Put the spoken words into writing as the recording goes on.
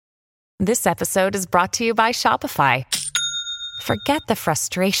This episode is brought to you by Shopify. Forget the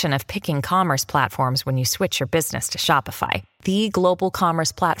frustration of picking commerce platforms when you switch your business to Shopify, the global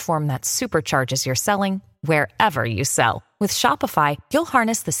commerce platform that supercharges your selling wherever you sell. With Shopify, you'll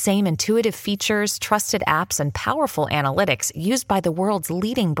harness the same intuitive features, trusted apps, and powerful analytics used by the world's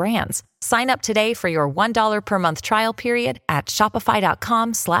leading brands. Sign up today for your $1 per month trial period at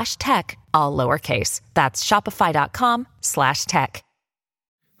shopify.com/tech, all lowercase. That's shopify.com/tech.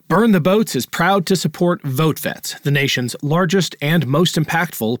 Burn the Boats is proud to support VoteVets, the nation's largest and most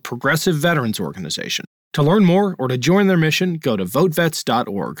impactful progressive veterans organization. To learn more or to join their mission, go to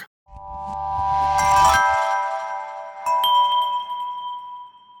votevets.org.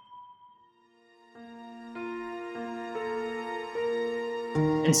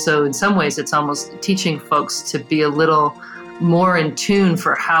 And so in some ways, it's almost teaching folks to be a little more in tune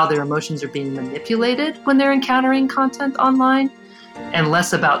for how their emotions are being manipulated when they're encountering content online, and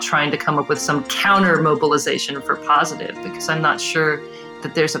less about trying to come up with some counter mobilization for positive, because I'm not sure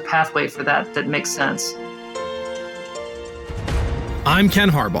that there's a pathway for that makes sense. I'm Ken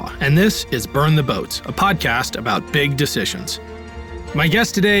Harbaugh, and this is Burn the Boats, a podcast about big decisions. My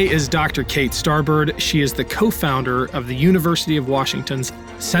guest today is Dr. Kate Starbird. She is the co-founder of the University of Washington's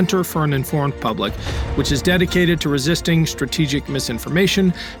Center for an Informed Public, which is dedicated to resisting strategic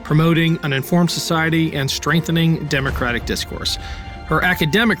misinformation, promoting an informed society, and strengthening democratic discourse. Her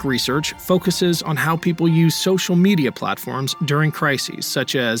academic research focuses on how people use social media platforms during crises,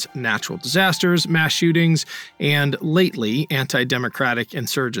 such as natural disasters, mass shootings, and lately, anti-democratic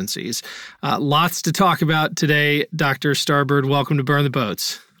insurgencies. Lots to talk about today. Dr. Starbird, welcome to Burn the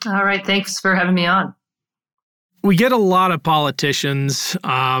Boats. All right, thanks for having me on. We get a lot of politicians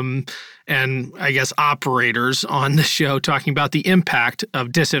and I guess operators on the show talking about the impact of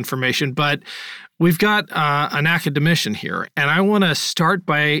disinformation, but we've got an academician here, and I want to start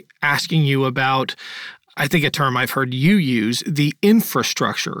by asking you about, I think a term I've heard you use, the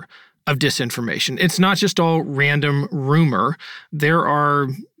infrastructure of disinformation. It's not just all random rumor. There are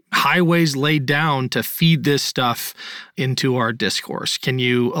highways laid down to feed this stuff into our discourse. Can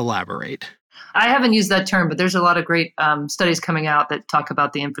you elaborate? I haven't used that term, but there's a lot of great studies coming out that talk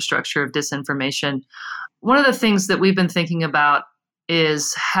about the infrastructure of disinformation. One of the things that we've been thinking about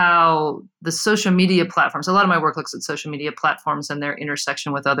is how the social media platforms, a lot of my work looks at social media platforms and their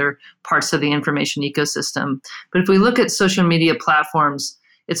intersection with other parts of the information ecosystem. But if we look at social media platforms,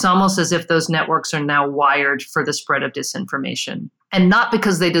 it's almost as if those networks are now wired for the spread of disinformation. And not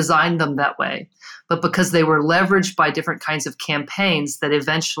because they designed them that way, but because they were leveraged by different kinds of campaigns that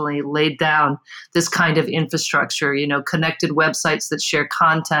eventually laid down this kind of infrastructure, connected websites that share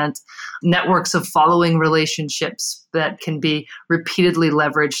content, networks of following relationships that can be repeatedly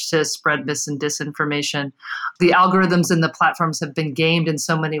leveraged to spread mis and disinformation. The algorithms in the platforms have been gamed in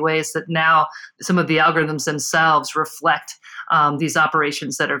so many ways that now some of the algorithms themselves reflect these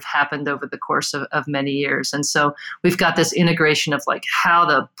operations that have happened over the course of many years. And so we've got this integration of like how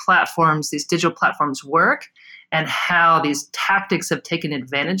the platforms, these digital platforms work, and how these tactics have taken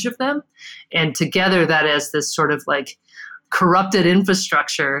advantage of them. And together that is this sort of like corrupted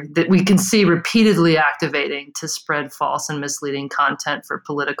infrastructure that we can see repeatedly activating to spread false and misleading content for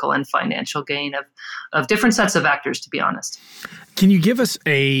political and financial gain of different sets of actors, to be honest. Can you give us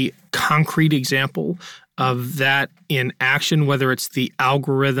a concrete example of that in action, whether it's the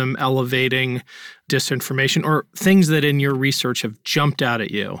algorithm elevating disinformation or things that in your research have jumped out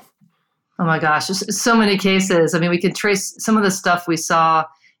at you? Oh my gosh, there's so many cases. I mean, we could trace some of the stuff we saw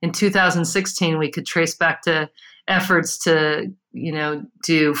in 2016, we could trace back to efforts to,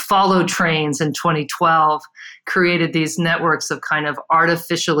 do follow trains in 2012, created these networks of kind of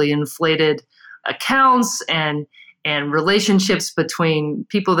artificially inflated accounts and relationships between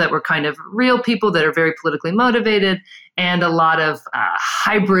people that were kind of real people that are very politically motivated, and a lot of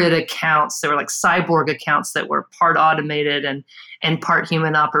hybrid accounts. They were like cyborg accounts that were part automated and part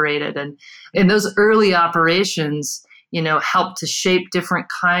human operated. And in those early operations, helped to shape different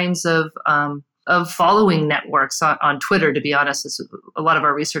kinds of following networks on Twitter. To be honest, a lot of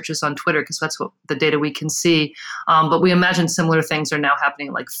our research is on Twitter because that's what the data we can see. But we imagine similar things are now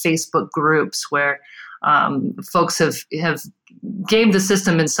happening, like Facebook groups, where folks have gamed the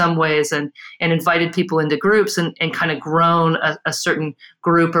system in some ways and invited people into groups and kind of grown a certain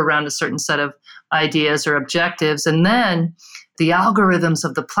group around a certain set of ideas or objectives. And then the algorithms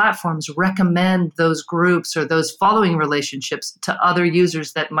of the platforms recommend those groups or those following relationships to other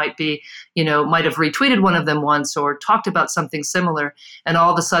users that might be, might have retweeted one of them once or talked about something similar. And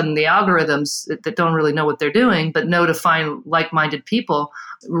all of a sudden the algorithms that don't really know what they're doing, but know to find like-minded people,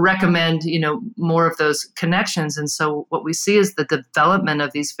 recommend, more of those connections. And so what we see is the development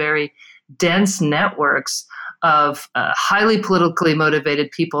of these very dense networks of highly politically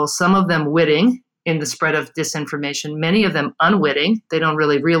motivated people, some of them witting in the spread of disinformation, many of them unwitting. They don't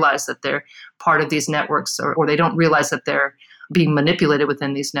really realize that they're part of these networks or they don't realize that they're being manipulated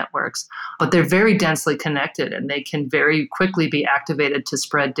within these networks. But they're very densely connected and they can very quickly be activated to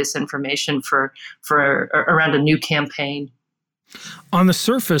spread disinformation for around a new campaign. On the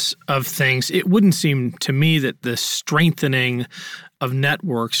surface of things, it wouldn't seem to me that the strengthening of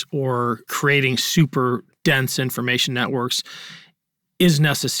networks or creating super dense information networks is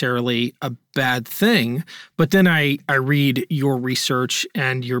necessarily a bad thing. But then I read your research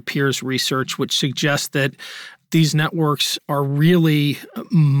and your peers' research, which suggests that these networks are really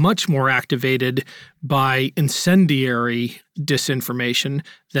much more activated by incendiary disinformation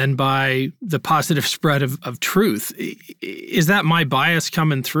than by the positive spread of truth. Is that my bias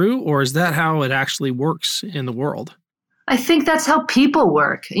coming through, or is that how it actually works in the world? I think that's how people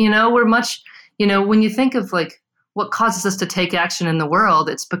work. We're much, when you think of what causes us to take action in the world,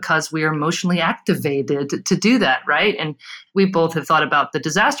 it's because we are emotionally activated to do that, right? And we both have thought about the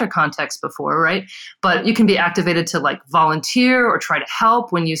disaster context before, right? But you can be activated to volunteer or try to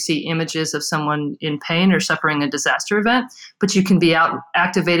help when you see images of someone in pain or suffering a disaster event. But you can be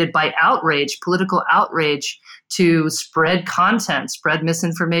activated by outrage, political outrage, to spread content, spread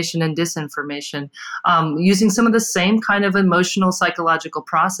misinformation and disinformation, using some of the same kind of emotional, psychological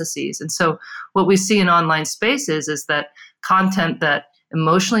processes. And so what we see in online spaces is that content that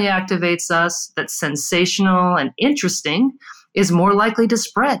emotionally activates us, that's sensational and interesting, is more likely to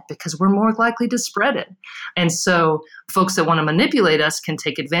spread because we're more likely to spread it. And so folks that want to manipulate us can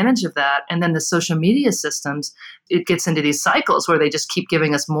take advantage of that. And then the social media systems, it gets into these cycles where they just keep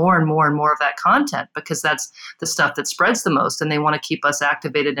giving us more and more and more of that content because that's the stuff that spreads the most and they want to keep us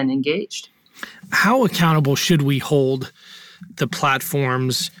activated and engaged. How accountable should we hold the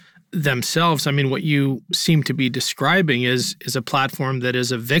platforms themselves? I mean, what you seem to be describing is a platform that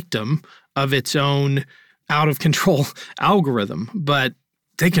is a victim of its own out-of-control algorithm, but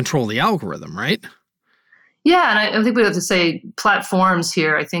they control the algorithm, right? Yeah, and I think we have to say platforms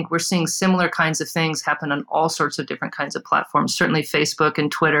here. I think we're seeing similar kinds of things happen on all sorts of different kinds of platforms, certainly Facebook and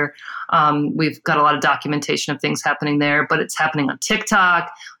Twitter. We've got a lot of documentation of things happening there, but it's happening on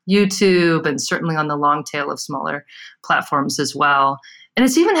TikTok, YouTube, and certainly on the long tail of smaller platforms as well. And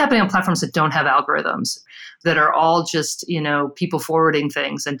it's even happening on platforms that don't have algorithms, that are all just, people forwarding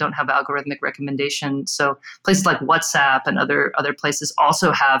things and don't have algorithmic recommendation. So places like WhatsApp and other places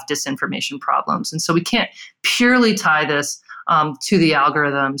also have disinformation problems. And so we can't purely tie this to the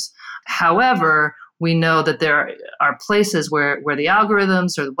algorithms. However, we know that there are places where the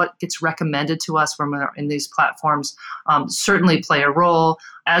algorithms or what gets recommended to us when we're in these platforms certainly play a role,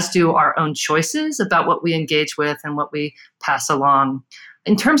 as do our own choices about what we engage with and what we pass along.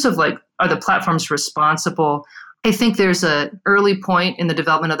 In terms of are the platforms responsible, I think there's an early point in the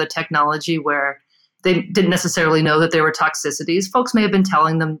development of the technology where they didn't necessarily know that there were toxicities. Folks may have been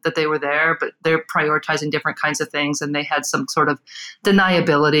telling them that they were there, but they're prioritizing different kinds of things, and they had some sort of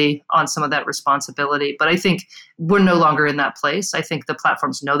deniability on some of that responsibility. But I think we're no longer in that place. I think the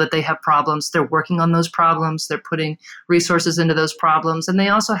platforms know that they have problems. They're working on those problems. They're putting resources into those problems. And they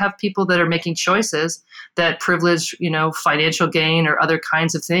also have people that are making choices that privilege, financial gain or other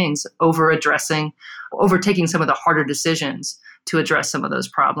kinds of things over overtaking some of the harder decisions to address some of those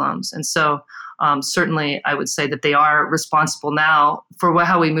problems. And so certainly, I would say that they are responsible now for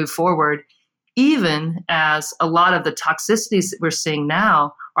how we move forward, even as a lot of the toxicities that we're seeing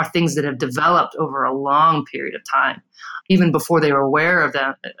now are things that have developed over a long period of time. Even before they were aware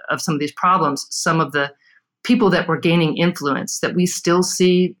of some of these problems, some of the people that were gaining influence that we still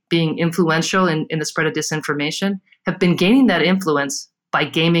see being influential in the spread of disinformation have been gaining that influence by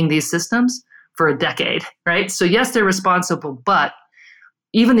gaming these systems for a decade, right? So yes, they're responsible, but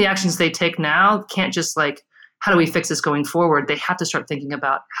even the actions they take now can't just how do we fix this going forward? They have to start thinking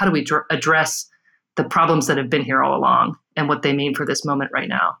about how do we address the problems that have been here all along and what they mean for this moment right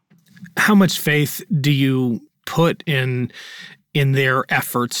now. How much faith do you put in their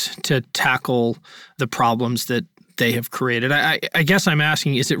efforts to tackle the problems that they have created? I guess I'm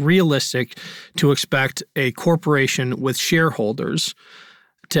asking, is it realistic to expect a corporation with shareholders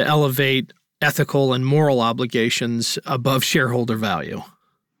to elevate ethical and moral obligations above shareholder value?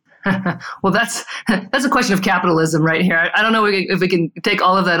 Well, that's a question of capitalism right here. I don't know if we can take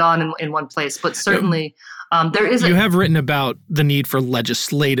all of that on in one place, but certainly there is. You have written about the need for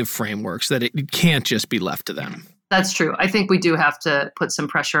legislative frameworks, that it can't just be left to them. That's true. I think we do have to put some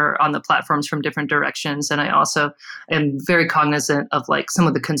pressure on the platforms from different directions. And I also am very cognizant of like some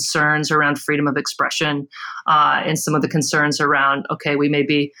of the concerns around freedom of expression and some of the concerns around, okay, we may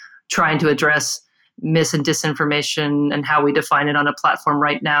be trying to address mis and disinformation and how we define it on a platform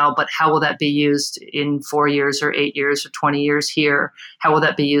right now, but how will that be used in 4 years or 8 years or 20 years here? How will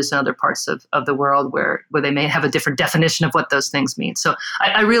that be used in other parts of the world where they may have a different definition of what those things mean? So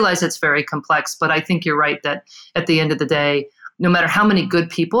I realize it's very complex, but I think you're right that at the end of the day, no matter how many good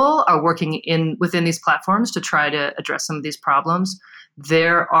people are working within these platforms to try to address some of these problems,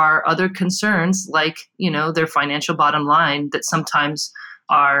 there are other concerns like, their financial bottom line that sometimes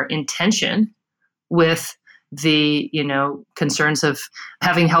are in tension with the, concerns of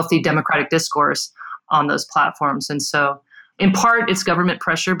having healthy democratic discourse on those platforms. And so in part, it's government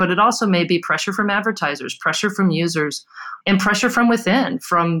pressure, but it also may be pressure from advertisers, pressure from users, and pressure from within,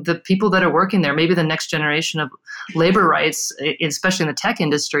 from the people that are working there. Maybe the next generation of labor rights, especially in the tech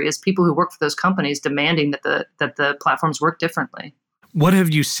industry, is people who work for those companies demanding that the platforms work differently. What have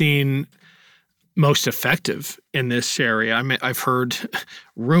you seen most effective in this area? I mean, I've heard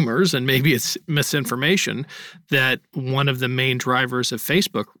rumors, and maybe it's misinformation, that one of the main drivers of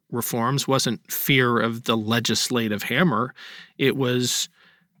Facebook reforms wasn't fear of the legislative hammer. It was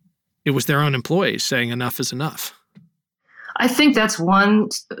their own employees saying enough is enough. I think that's one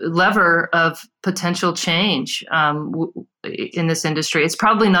lever of potential change in this industry. It's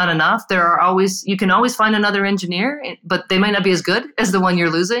probably not enough. You can always find another engineer, but they might not be as good as the one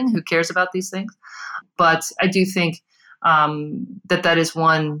you're losing who cares about these things. But I do think that is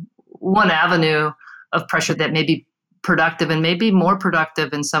one avenue of pressure that may be productive and maybe more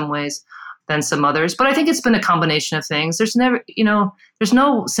productive in some ways than some others. But I think it's been a combination of things. There's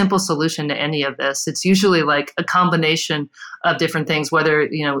no simple solution to any of this. It's usually like a combination of different things, whether,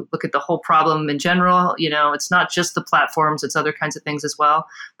 look at the whole problem in general, it's not just the platforms, it's other kinds of things as well.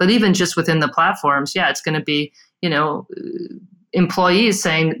 But even just within the platforms, it's going to be, employees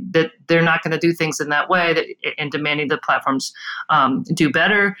saying that they're not going to do things in that way and demanding the platforms do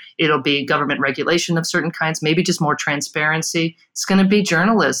better. It'll be government regulation of certain kinds, maybe just more transparency. It's going to be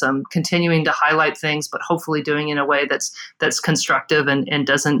journalism, continuing to highlight things, but hopefully doing it in a way that's constructive and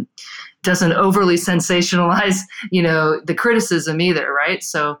doesn't overly sensationalize, the criticism either, right?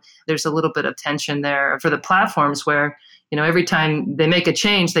 So there's a little bit of tension there for the platforms where, every time they make a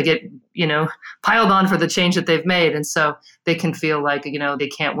change, they get, piled on for the change that they've made. And so they can feel like, they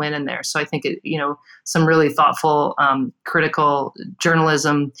can't win in there. So I think, some really thoughtful, critical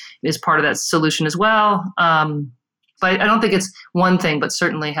journalism is part of that solution as well. But I don't think it's one thing, but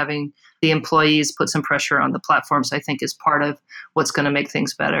certainly having the employees put some pressure on the platforms, I think, is part of what's going to make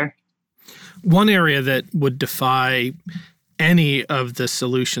things better. One area that would defy any of the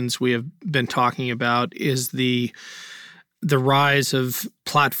solutions we have been talking about is the rise of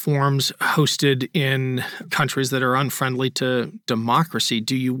platforms hosted in countries that are unfriendly to democracy.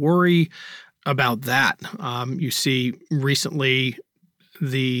 Do you worry about that? You see recently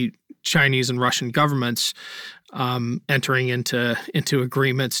the Chinese and Russian governments entering into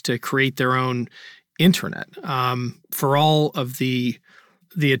agreements to create their own internet. For all of the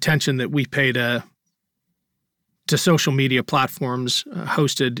attention that we pay to social media platforms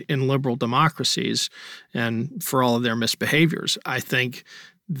hosted in liberal democracies and for all of their misbehaviors, I think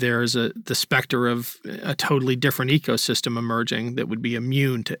there's the specter of a totally different ecosystem emerging that would be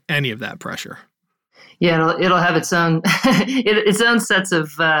immune to any of that pressure. Yeah, it'll have its own its own sets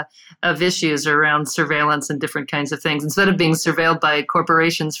of issues around surveillance and different kinds of things. Instead of being surveilled by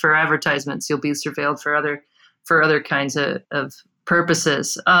corporations for advertisements, you'll be surveilled for other kinds of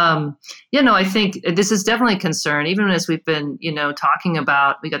purposes. I think this is definitely a concern, even as we've been, talking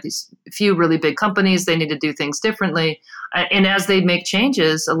about, we got these few really big companies, they need to do things differently. And as they make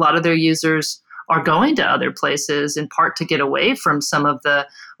changes, a lot of their users are going to other places in part to get away from some of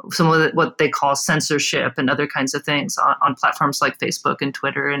what they call censorship and other kinds of things on platforms like Facebook and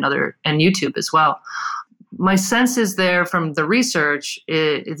Twitter and YouTube as well. My sense is there from the research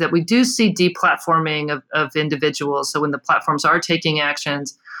is that we do see deplatforming of individuals. So when the platforms are taking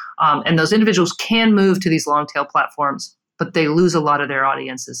actions, and those individuals can move to these long tail platforms, but they lose a lot of their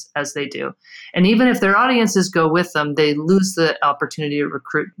audiences as they do. And even if their audiences go with them, they lose the opportunity to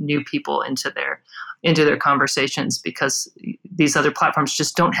recruit new people into their conversations because these other platforms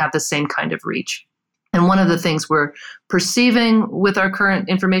just don't have the same kind of reach. And one of the things we're perceiving with our current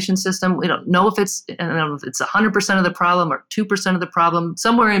information system, we don't know if it's 100% of the problem or 2% of the problem,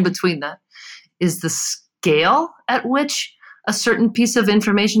 somewhere in between that, is the scale at which a certain piece of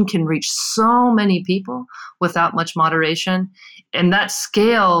information can reach so many people without much moderation. And that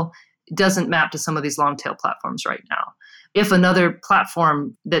scale doesn't map to some of these long tail platforms right now. If another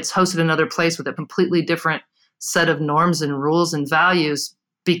platform that's hosted another place with a completely different set of norms and rules and values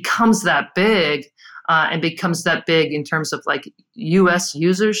becomes that big, and becomes that big in terms of like U.S.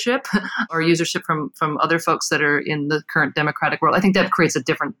 usership or usership from other folks that are in the current democratic world, I think that creates a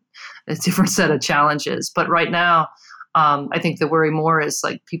different set of challenges. But right now, I think the worry more is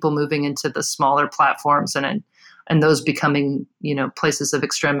like people moving into the smaller platforms and those becoming, places of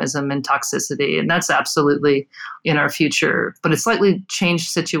extremism and toxicity. And that's absolutely in our future. But it's slightly changed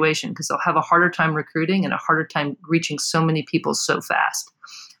situation because they'll have a harder time recruiting and a harder time reaching so many people so fast,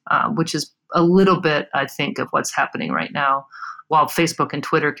 which is a little bit, I think, of what's happening right now, while Facebook and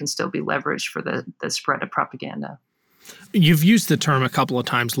Twitter can still be leveraged for the spread of propaganda. You've used the term a couple of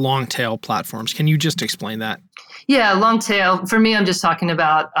times, long tail platforms. Can you just explain that? Yeah, long tail. For me, I'm just talking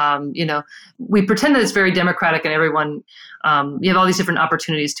about, we pretend that it's very democratic and everyone, you have all these different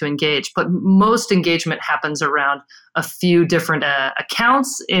opportunities to engage, but most engagement happens around a few different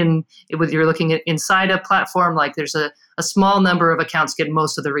accounts. Whether you're looking at inside a platform, like there's a small number of accounts get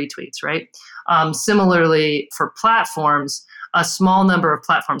most of the retweets, right? Similarly, for platforms, a small number of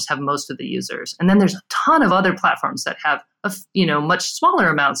platforms have most of the users. And then there's a ton of other platforms that have, much smaller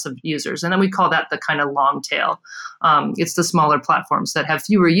amounts of users. And then we call that the kind of long tail. It's the smaller platforms that have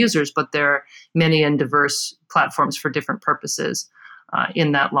fewer users, but there are many and diverse platforms for different purposes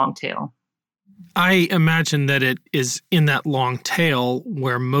in that long tail. I imagine that it is in that long tail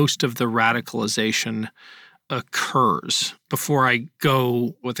where most of the radicalization occurs. Before I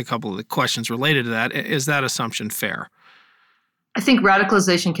go with a couple of the questions related to that, is that assumption fair? I think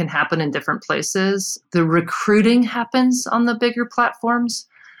radicalization can happen in different places. The recruiting happens on the bigger platforms,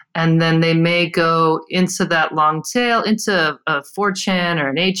 and then they may go into that long tail, into a 4chan or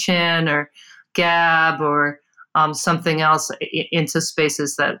an 8chan or Gab or something else, into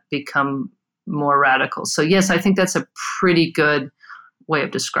spaces that become more radical. So yes, I think that's a pretty good way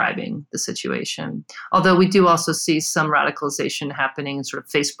of describing the situation. Although we do also see some radicalization happening in sort of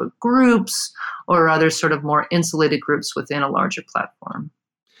Facebook groups or other sort of more insulated groups within a larger platform.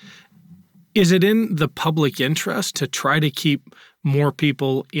 Is it in the public interest to try to keep more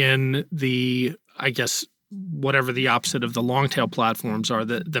people in the, I guess, whatever the opposite of the long tail platforms are,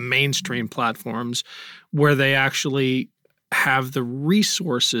 the mainstream platforms, where they actually have the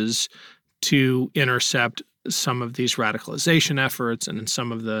resources to intercept some of these radicalization efforts and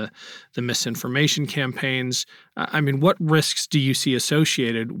some of the misinformation campaigns? I mean, what risks do you see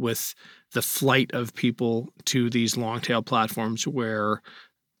associated with the flight of people to these long-tail platforms where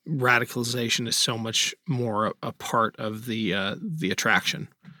radicalization is so much more a part of the attraction?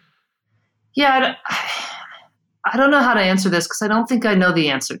 Yeah, I don't know how to answer this because I don't think I know the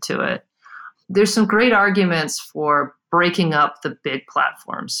answer to it. There's some great arguments for breaking up the big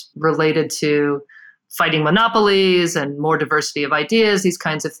platforms related to fighting monopolies and more diversity of ideas, these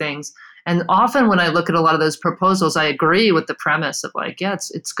kinds of things. And often when I look at a lot of those proposals, I agree with the premise of like, yeah,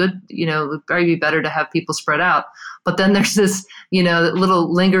 it's good, it would probably be better to have people spread out. But then there's this,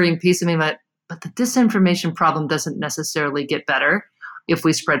 little lingering piece of me that, but the disinformation problem doesn't necessarily get better if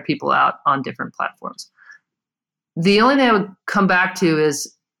we spread people out on different platforms. The only thing I would come back to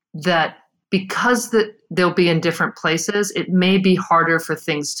is that because they'll be in different places, it may be harder for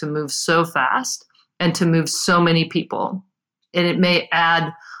things to move so fast and to move so many people. And it may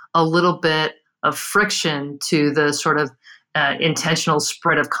add a little bit of friction to the sort of intentional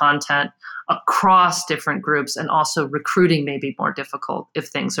spread of content across different groups, and also recruiting may be more difficult if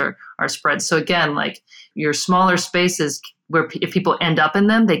things are spread. So again, like your smaller spaces where if people end up in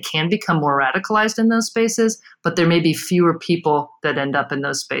them, they can become more radicalized in those spaces, but there may be fewer people that end up in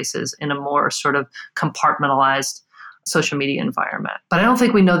those spaces in a more sort of compartmentalized social media environment. But I don't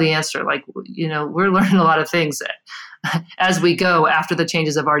think we know the answer. Like, we're learning a lot of things as we go after the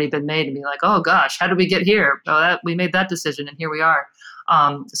changes have already been made and be like, oh gosh, how did we get here? Oh, we made that decision and here we are.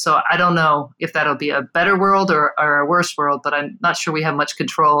 So I don't know if that'll be a better world or a worse world, but I'm not sure we have much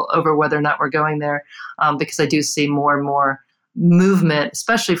control over whether or not we're going there, because I do see more and more movement,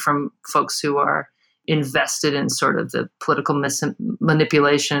 especially from folks who are invested in sort of the political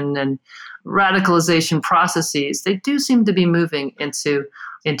manipulation and radicalization processes. They do seem to be moving into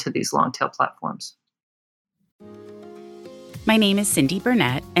these long tail platforms. My name is Cindy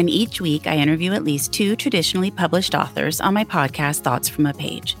Burnett, and each week I interview at least 2 traditionally published authors on my podcast, Thoughts from a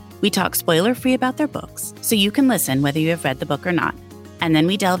Page. We talk spoiler-free about their books, so you can listen whether you have read the book or not. And then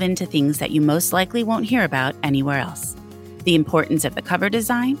we delve into things that you most likely won't hear about anywhere else. The importance of the cover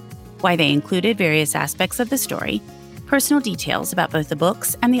design, why they included various aspects of the story, personal details about both the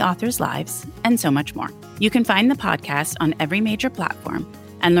books and the authors' lives, and so much more. You can find the podcast on every major platform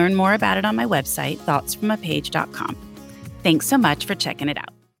and learn more about it on my website, thoughtsfromapage.com. Thanks so much for checking it out.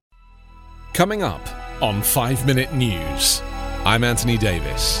 Coming up on 5 Minute News, I'm Anthony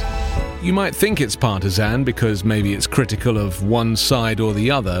Davis. You might think it's partisan because maybe it's critical of one side or the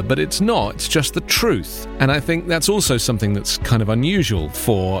other, but it's not. It's just the truth. And I think that's also something that's kind of unusual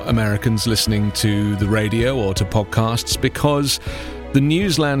for Americans listening to the radio or to podcasts, because the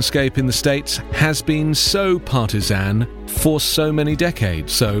news landscape in the States has been so partisan for so many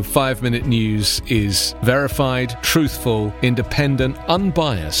decades. So 5 Minute News is verified, truthful, independent,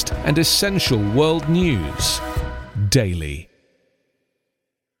 unbiased, and essential world news daily.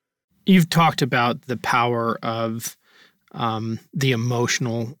 You've talked about the power of the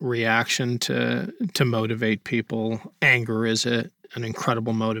emotional reaction to motivate people. Anger is an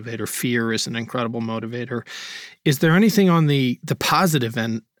incredible motivator. Fear is an incredible motivator. Is there anything on the positive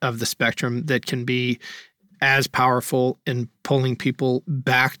end of the spectrum that can be as powerful in pulling people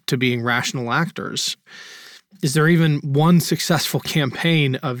back to being rational actors? Is there even one successful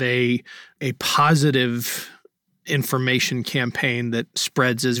campaign of a positive information campaign that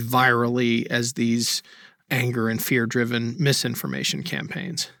spreads as virally as these anger and fear-driven misinformation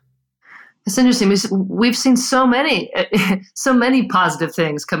campaigns? It's interesting. We've seen so many positive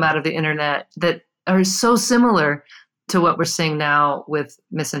things come out of the internet that are so similar to what we're seeing now with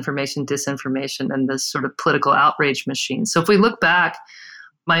misinformation, disinformation, and this sort of political outrage machine. So if we look back,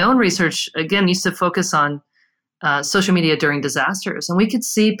 my own research, again, used to focus on social media during disasters. And we could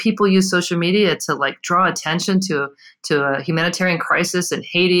see people use social media to draw attention to a humanitarian crisis in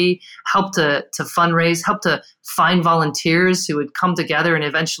Haiti, help to fundraise, help to find volunteers who would come together and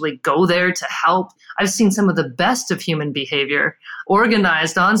eventually go there to help. I've seen some of the best of human behavior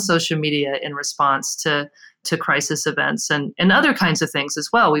organized on social media in response to crisis events and other kinds of things as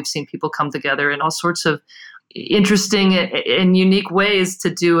well. We've seen people come together in all sorts of interesting and unique ways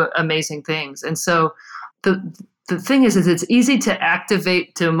to do amazing things. And so the thing is it's easy to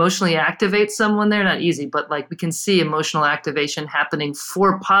emotionally activate someone there. Not easy, but we can see emotional activation happening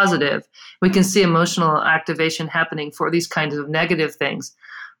for positive. We can see emotional activation happening for these kinds of negative things.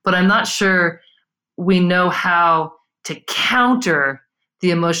 But I'm not sure we know how to counter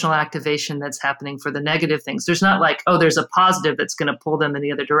the emotional activation that's happening for the negative things. There's not there's a positive that's going to pull them in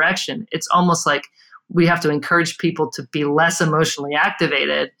the other direction. It's almost like we have to encourage people to be less emotionally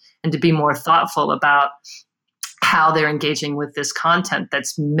activated and to be more thoughtful about how they're engaging with this content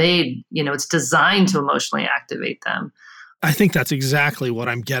that's made, it's designed to emotionally activate them. I think that's exactly what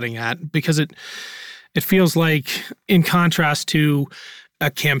I'm getting at, because it feels like, in contrast to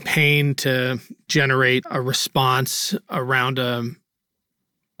a campaign to generate a response around a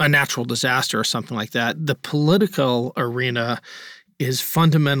natural disaster or something like that, the political arena is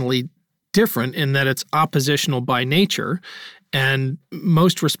fundamentally different in that it's oppositional by nature. And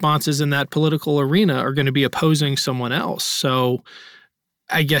most responses in that political arena are going to be opposing someone else. So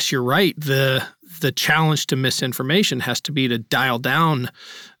I guess you're right. The challenge to misinformation has to be to dial down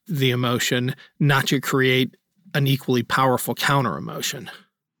the emotion, not to create an equally powerful counter emotion.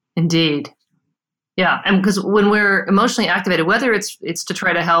 Indeed. Yeah. And because when we're emotionally activated, whether it's to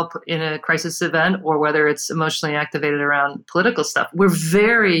try to help in a crisis event or whether it's emotionally activated around political stuff, we're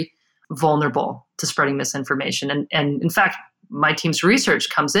very vulnerable to spreading misinformation. And in fact, my team's research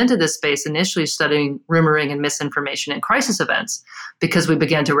comes into this space initially studying rumoring and misinformation in crisis events, because we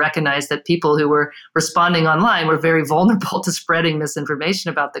began to recognize that people who were responding online were very vulnerable to spreading misinformation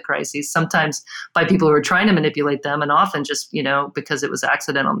about the crises, sometimes by people who were trying to manipulate them, and often just, because it was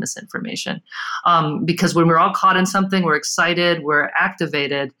accidental misinformation. Because when we're all caught in something, we're excited, we're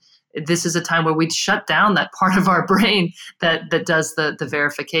activated. This is a time where we shut down that part of our brain that does the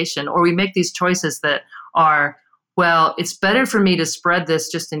verification, or we make these choices that are, well, it's better for me to spread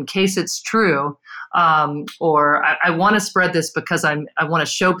this just in case it's true, or I want to spread this because I want to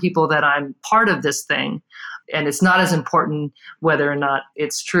show people that I'm part of this thing, and it's not as important whether or not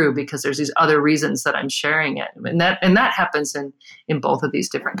it's true because there's these other reasons that I'm sharing it, and that happens in both of these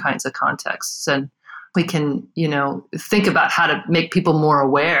different kinds of contexts. And we can think about how to make people more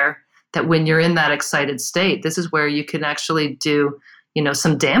aware that when you're in that excited state, this is where you can actually do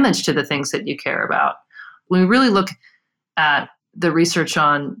some damage to the things that you care about. When we really look at the research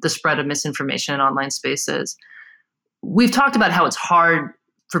on the spread of misinformation in online spaces, we've talked about how it's hard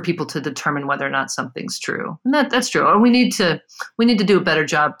for people to determine whether or not something's true. And that's true. Or we need to do a better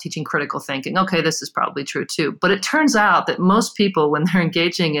job teaching critical thinking. Okay, this is probably true too. But it turns out that most people, when they're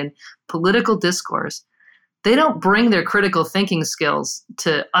engaging in political discourse, they don't bring their critical thinking skills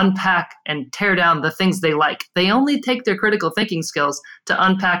to unpack and tear down the things they like. They only take their critical thinking skills to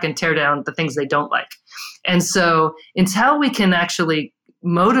unpack and tear down the things they don't like. And so until we can actually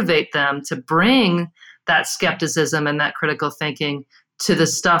motivate them to bring that skepticism and that critical thinking to the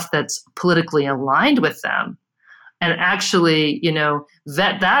stuff that's politically aligned with them and actually,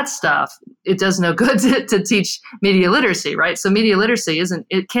 vet that stuff, it does no good to teach media literacy, right? So media literacy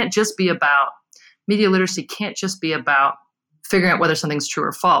can't just be about figuring out whether something's true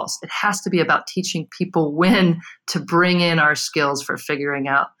or false. It has to be about teaching people when to bring in our skills for figuring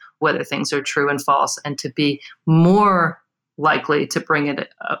out whether things are true and false, and to be more likely to bring it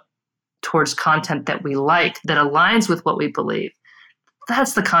towards content that we like, that aligns with what we believe.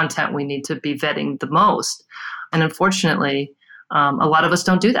 That's the content we need to be vetting the most. And unfortunately, a lot of us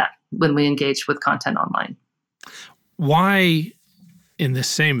don't do that when we engage with content online. Why, in the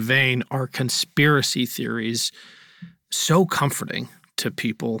same vein, are conspiracy theories so comforting to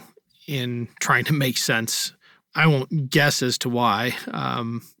people in trying to make sense? I won't guess as to why,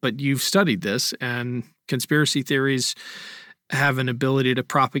 but you've studied this, and conspiracy theories have an ability to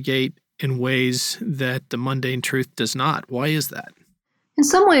propagate in ways that the mundane truth does not. Why is that? In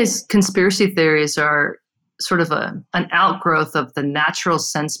some ways, conspiracy theories are sort of an outgrowth of the natural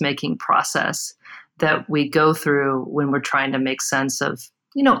sense-making process that we go through when we're trying to make sense of,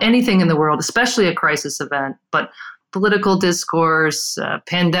 anything in the world, especially a crisis event, but political discourse,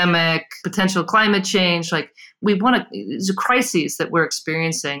 pandemic, potential climate change. Like these are crises that we're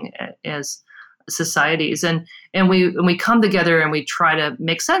experiencing as societies, and we come together and we try to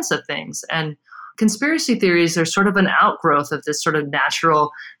make sense of things. And conspiracy theories are sort of an outgrowth of this sort of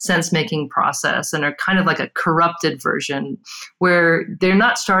natural sense-making process, and are kind of like a corrupted version where they're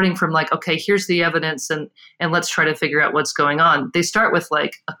not starting from like, okay, here's the evidence and let's try to figure out what's going on. They start with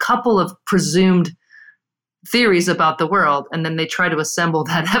like a couple of presumed theories about the world, and then they try to assemble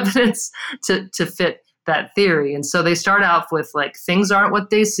that evidence to fit that theory. And so they start out with like, things aren't what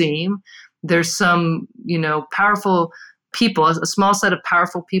they seem. There's some, powerful people, a small set of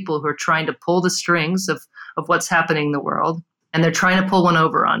powerful people who are trying to pull the strings of what's happening in the world, and they're trying to pull one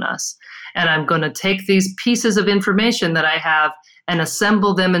over on us. And I'm going to take these pieces of information that I have and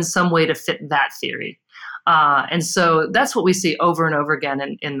assemble them in some way to fit that theory. And so that's what we see over and over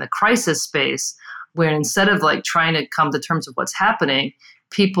again in the crisis space, where instead of like trying to come to terms with what's happening,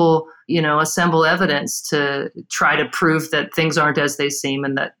 people, assemble evidence to try to prove that things aren't as they seem,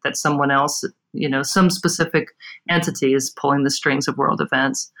 and that someone else, some specific entity is pulling the strings of world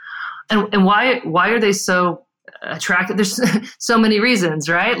events. And why are they so attractive? There's so many reasons,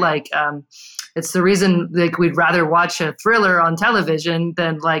 right? Like, it's the reason like we'd rather watch a thriller on television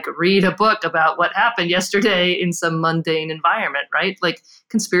than like read a book about what happened yesterday in some mundane environment, right? Like,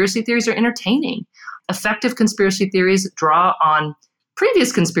 conspiracy theories are entertaining. Effective conspiracy theories draw on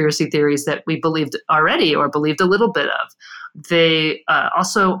previous conspiracy theories that we believed already or believed a little bit of. They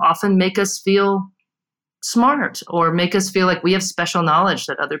also often make us feel smart or make us feel like we have special knowledge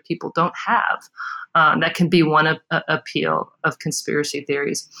that other people don't have. That can be one appeal of conspiracy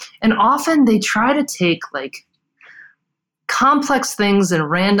theories. And often they try to take like complex things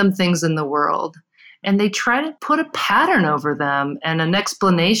and random things in the world, and they try to put a pattern over them and an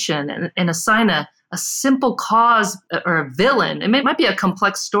explanation and assign a simple cause or a villain. It might be a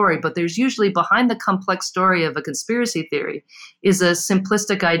complex story, but there's usually behind the complex story of a conspiracy theory is a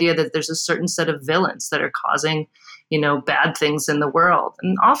simplistic idea that there's a certain set of villains that are causing, bad things in the world.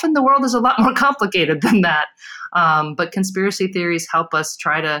 And often the world is a lot more complicated than that. But conspiracy theories help us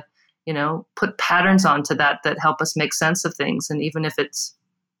try to, put patterns onto that help us make sense of things. And even if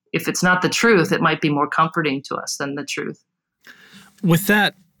it's not the truth, it might be more comforting to us than the truth. With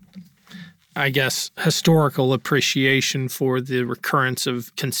that, I guess, historical appreciation for the recurrence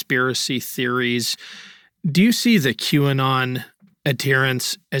of conspiracy theories, do you see the QAnon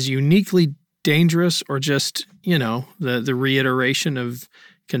adherents as uniquely dangerous, or just, the reiteration of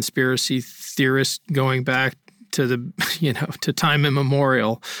conspiracy theorists going back to to time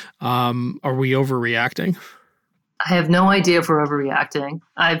immemorial? Are we overreacting? I have no idea if we're overreacting.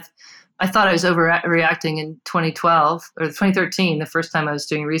 I thought I was overreacting in 2012 or 2013, the first time I was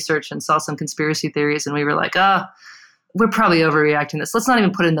doing research and saw some conspiracy theories, and we were like, we're probably overreacting this. Let's not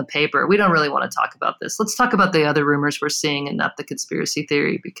even put it in the paper. We don't really want to talk about this. Let's talk about the other rumors we're seeing and not the conspiracy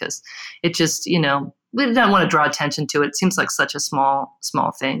theory, because it just, we don't want to draw attention to it. It seems like such a small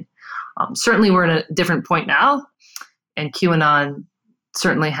thing. Certainly we're in a different point now, and QAnon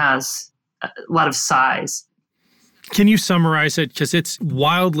certainly has a lot of size. Can you summarize it? Because it's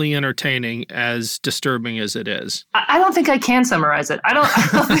wildly entertaining, as disturbing as it is. I don't think I can summarize it. I don't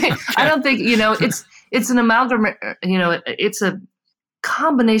think it's an amalgam. It's a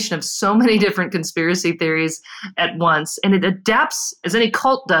combination of so many different conspiracy theories at once, and it adapts, as any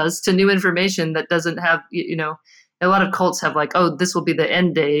cult does, to new information that doesn't have, a lot of cults have like, oh, this will be the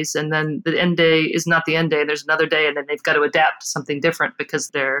end days, and then the end day is not the end day, and there's another day, and then they've got to adapt to something different because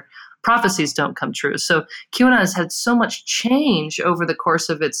their prophecies don't come true. So QAnon has had so much change over the course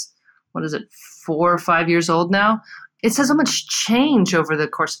of its, 4 or 5 years old now? It's had so much change over the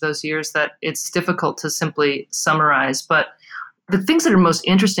course of those years that it's difficult to simply summarize. But the things that are most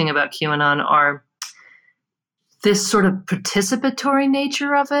interesting about QAnon are this sort of participatory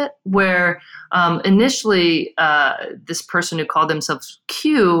nature of it, where initially this person who called themselves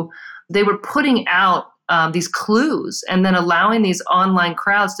Q, they were putting out these clues and then allowing these online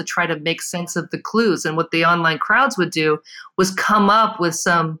crowds to try to make sense of the clues. And what the online crowds would do was come up with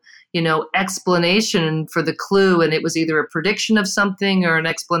some, explanation for the clue. And it was either a prediction of something or an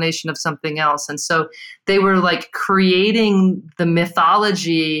explanation of something else. And so they were like creating the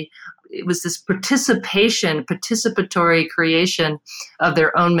mythology. It was this participatory creation of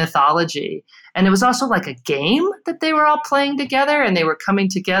their own mythology. And it was also like a game that they were all playing together, and they were coming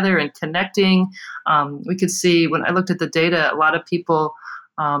together and connecting. We could see when I looked at the data, a lot of people,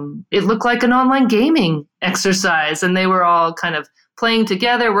 it looked like an online gaming exercise, and they were all kind of playing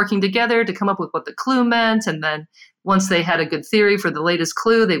together, working together to come up with what the clue meant. And then once they had a good theory for the latest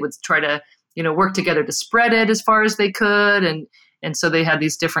clue, they would try to, work together to spread it as far as they could. And so they had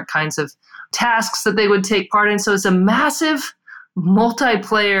these different kinds of tasks that they would take part in. So it's a massive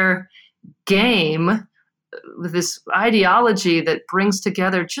multiplayer game with this ideology that brings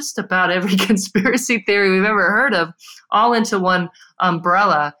together just about every conspiracy theory we've ever heard of, all into one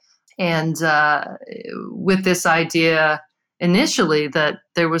umbrella. And with this idea initially that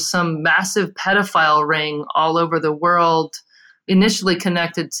there was some massive pedophile ring all over the world, initially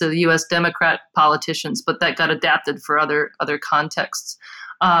connected to the U.S. Democrat politicians, but that got adapted for other contexts.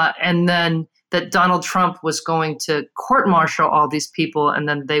 And then that Donald Trump was going to court-martial all these people, and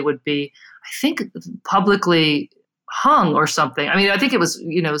then they would be, I think, publicly hung or something. I mean, I think it was,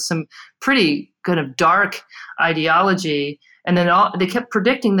 some pretty kind of dark ideology. And then they kept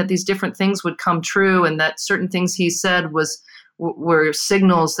predicting that these different things would come true, and that certain things he said were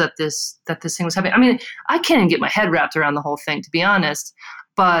signals that this thing was happening. I mean, I can't even get my head wrapped around the whole thing, to be honest.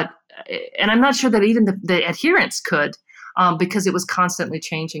 And I'm not sure that even the adherents could, because it was constantly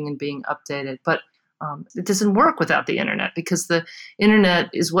changing and being updated. But it doesn't work without the internet, because the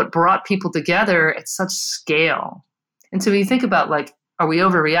internet is what brought people together at such scale. And so when you think about, like, are we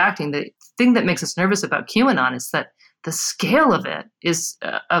overreacting? The thing that makes us nervous about QAnon is that the scale of it is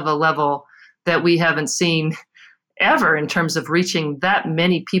of a level that we haven't seen ever in terms of reaching that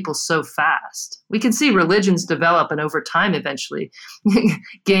many people so fast. We can see religions develop and over time eventually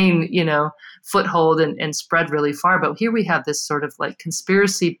gain, foothold and spread really far. But here we have this sort of like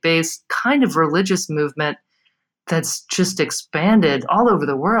conspiracy-based kind of religious movement that's just expanded all over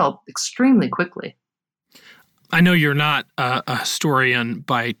the world extremely quickly. I know you're not a historian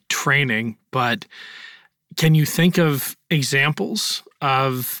by training, but can you think of examples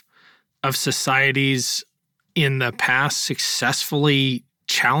of societies in the past successfully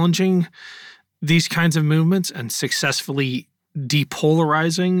challenging these kinds of movements and successfully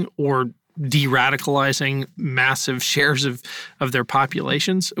depolarizing or de-radicalizing massive shares of their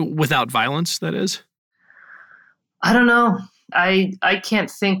populations without violence, that is? I don't know. I can't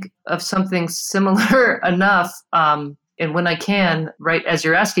think of something similar enough. And when I can, right as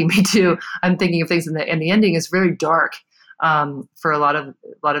you're asking me to, I'm thinking of things, and the ending is very dark for a lot of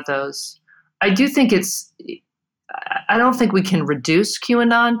those. I do think I don't think we can reduce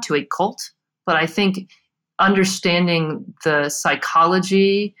QAnon to a cult, but I think understanding the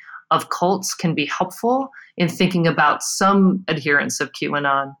psychology of cults can be helpful in thinking about some adherents of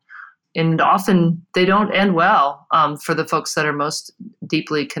QAnon. And often they don't end well for the folks that are most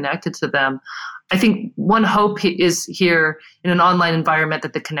deeply connected to them. I think one hope is here in an online environment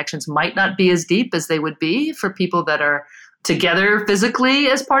that the connections might not be as deep as they would be for people that are together physically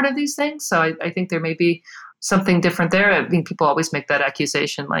as part of these things. So I think there may be something different there. I mean, people always make that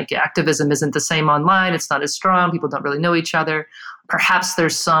accusation, like activism isn't the same online. It's not as strong. People don't really know each other. Perhaps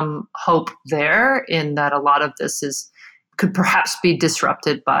there's some hope there in that a lot of this could perhaps be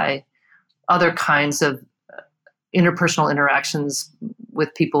disrupted by other kinds of interpersonal interactions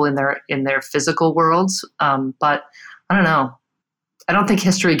with people in their physical worlds. But I don't know. I don't think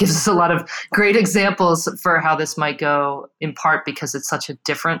history gives us a lot of great examples for how this might go, in part because it's such a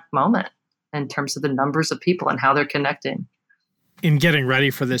different moment in terms of the numbers of people and how they're connecting. In getting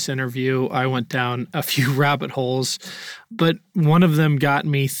ready for this interview, I went down a few rabbit holes, but one of them got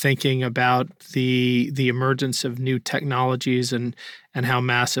me thinking about the emergence of new technologies and how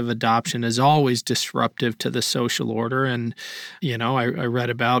massive adoption is always disruptive to the social order. And, I read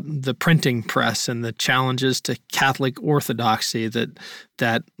about the printing press and the challenges to Catholic orthodoxy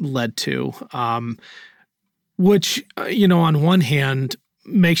that led to, which, on one hand,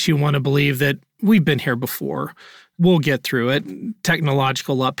 makes you want to believe that we've been here before. We'll get through it.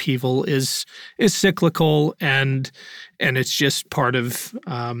 Technological upheaval is cyclical, and it's just part of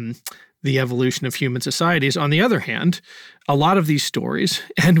the evolution of human societies. On the other hand, a lot of these stories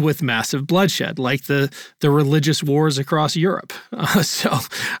end with massive bloodshed, like the religious wars across Europe. So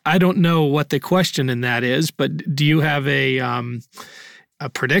I don't know what the question in that is, but do you have a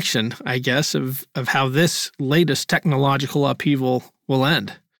prediction, I guess, of how this latest technological upheaval will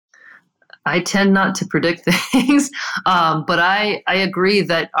end? I tend not to predict things, but I agree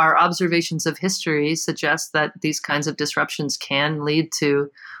that our observations of history suggest that these kinds of disruptions can lead to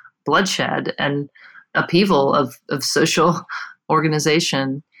bloodshed and upheaval of social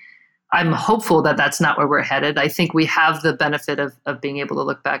organization. I'm hopeful that that's not where we're headed. I think we have the benefit of being able to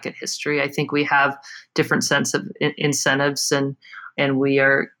look back at history. I think we have different sense of incentives and we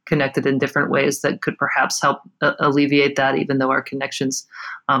are connected in different ways that could perhaps help alleviate that, even though our connections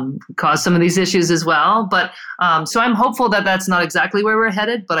cause some of these issues as well. But so I'm hopeful that that's not exactly where we're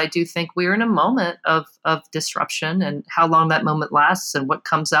headed, but I do think we're in a moment of disruption, and how long that moment lasts and what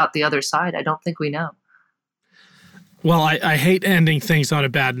comes out the other side, I don't think we know. Well, I hate ending things on a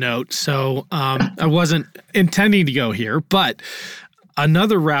bad note, so I wasn't intending to go here, but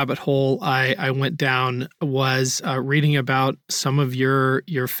another rabbit hole I went down was reading about some of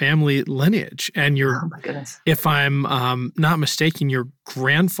your family lineage, and oh my goodness. If I'm not mistaken, your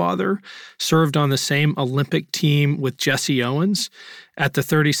grandfather served on the same Olympic team with Jesse Owens at the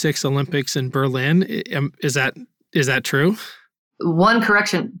 36 Olympics in Berlin. Is that true? One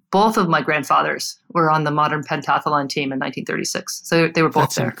correction, both of my grandfathers were on the modern pentathlon team in 1936. So they were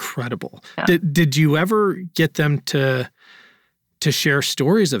both there. That's incredible. Yeah. Did you ever get them to share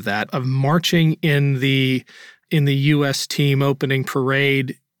stories of that, of marching in the U.S. team opening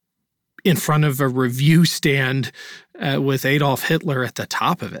parade in front of a review stand with Adolf Hitler at the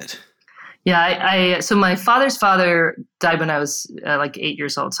top of it? Yeah, so my father's father died when I was like 8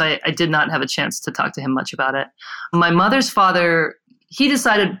 years old, so I did not have a chance to talk to him much about it. My mother's father, he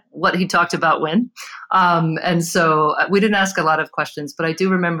decided what he talked about when, and so we didn't ask a lot of questions, but I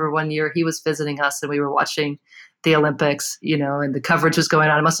do remember one year he was visiting us and we were watching the Olympics, and the coverage was going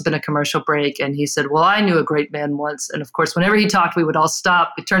on. It must have been a commercial break. And he said, well, I knew a great man once. And of course, whenever he talked, we would all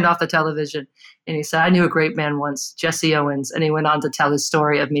stop. We turned off the television. And he said, I knew a great man once, Jesse Owens. And he went on to tell his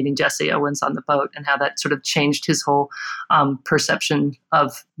story of meeting Jesse Owens on the boat and how that sort of changed his whole perception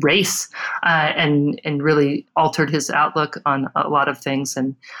of race and really altered his outlook on a lot of things.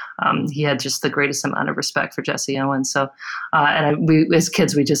 And he had just the greatest amount of respect for Jesse Owens. So, we as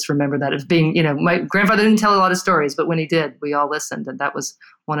kids, we just remember that as being, my grandfather didn't tell a lot of stories, but when he did, we all listened. And that was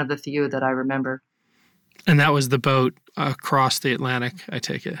one of the few that I remember. And that was the boat across the Atlantic, I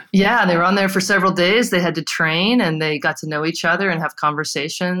take it? Yeah, they were on there for several days. They had to train and they got to know each other and have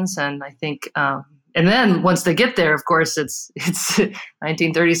conversations. And I think, and then once they get there, of course, it's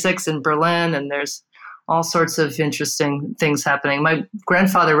 1936 in Berlin and there's all sorts of interesting things happening. My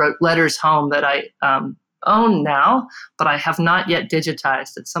grandfather wrote letters home that I own now, but I have not yet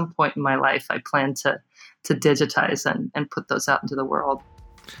digitized. At some point in my life, I plan to digitize and put those out into the world.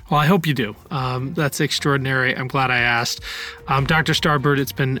 Well, I hope you do. That's extraordinary. I'm glad I asked. Dr. Starbird,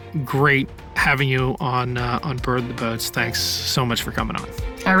 it's been great having you on Burn the Boats. Thanks so much for coming on.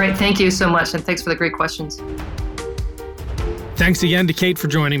 All right. Thank you so much. And thanks for the great questions. Thanks again to Kate for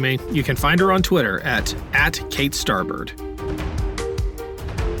joining me. You can find her on Twitter at Kate Starbird.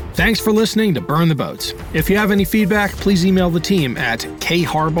 Thanks for listening to Burn the Boats. If you have any feedback, please email the team at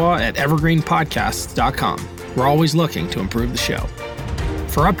kharbaugh@evergreenpodcasts.com. We're always looking to improve the show.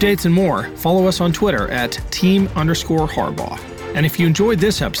 For updates and more, follow us on Twitter at @team_Harbaugh. And if you enjoyed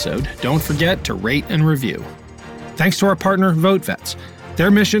this episode, don't forget to rate and review. Thanks to our partner, VoteVets.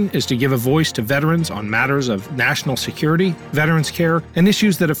 Their mission is to give a voice to veterans on matters of national security, veterans care, and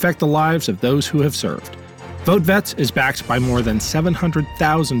issues that affect the lives of those who have served. VoteVets is backed by more than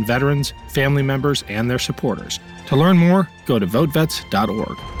 700,000 veterans, family members, and their supporters. To learn more, go to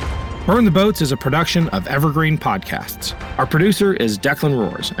votevets.org. Burn the Boats is a production of Evergreen Podcasts. Our producer is Declan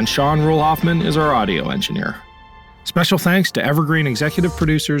Roars, and Sean Rule-Hoffman is our audio engineer. Special thanks to Evergreen executive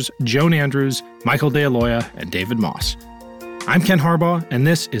producers Joan Andrews, Michael DeAloia, and David Moss. I'm Ken Harbaugh, and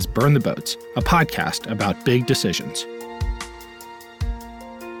this is Burn the Boats, a podcast about big decisions.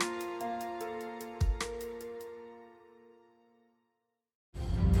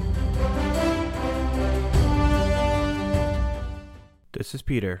 This is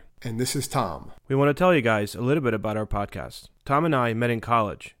Peter. And this is Tom. We want to tell you guys a little bit about our podcast. Tom and I met in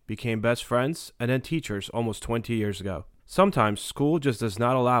college, became best friends, and then teachers almost 20 years ago. Sometimes school just does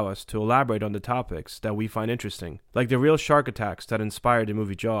not allow us to elaborate on the topics that we find interesting, like the real shark attacks that inspired the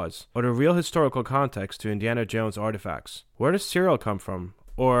movie Jaws, or the real historical context to Indiana Jones artifacts. Where does cereal come from?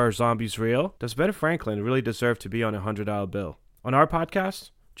 Or are zombies real? Does Ben Franklin really deserve to be on a $100 bill? On our podcast,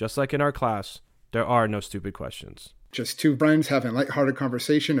 just like in our class, there are no stupid questions. Just two friends having a lighthearted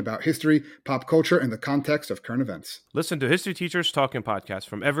conversation about history, pop culture, and the context of current events. Listen to History Teachers Talking Podcast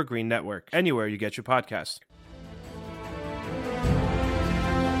from Evergreen Network, anywhere you get your podcasts.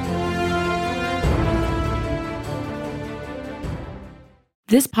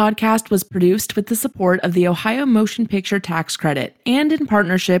 This podcast was produced with the support of the Ohio Motion Picture Tax Credit and in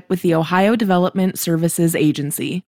partnership with the Ohio Development Services Agency.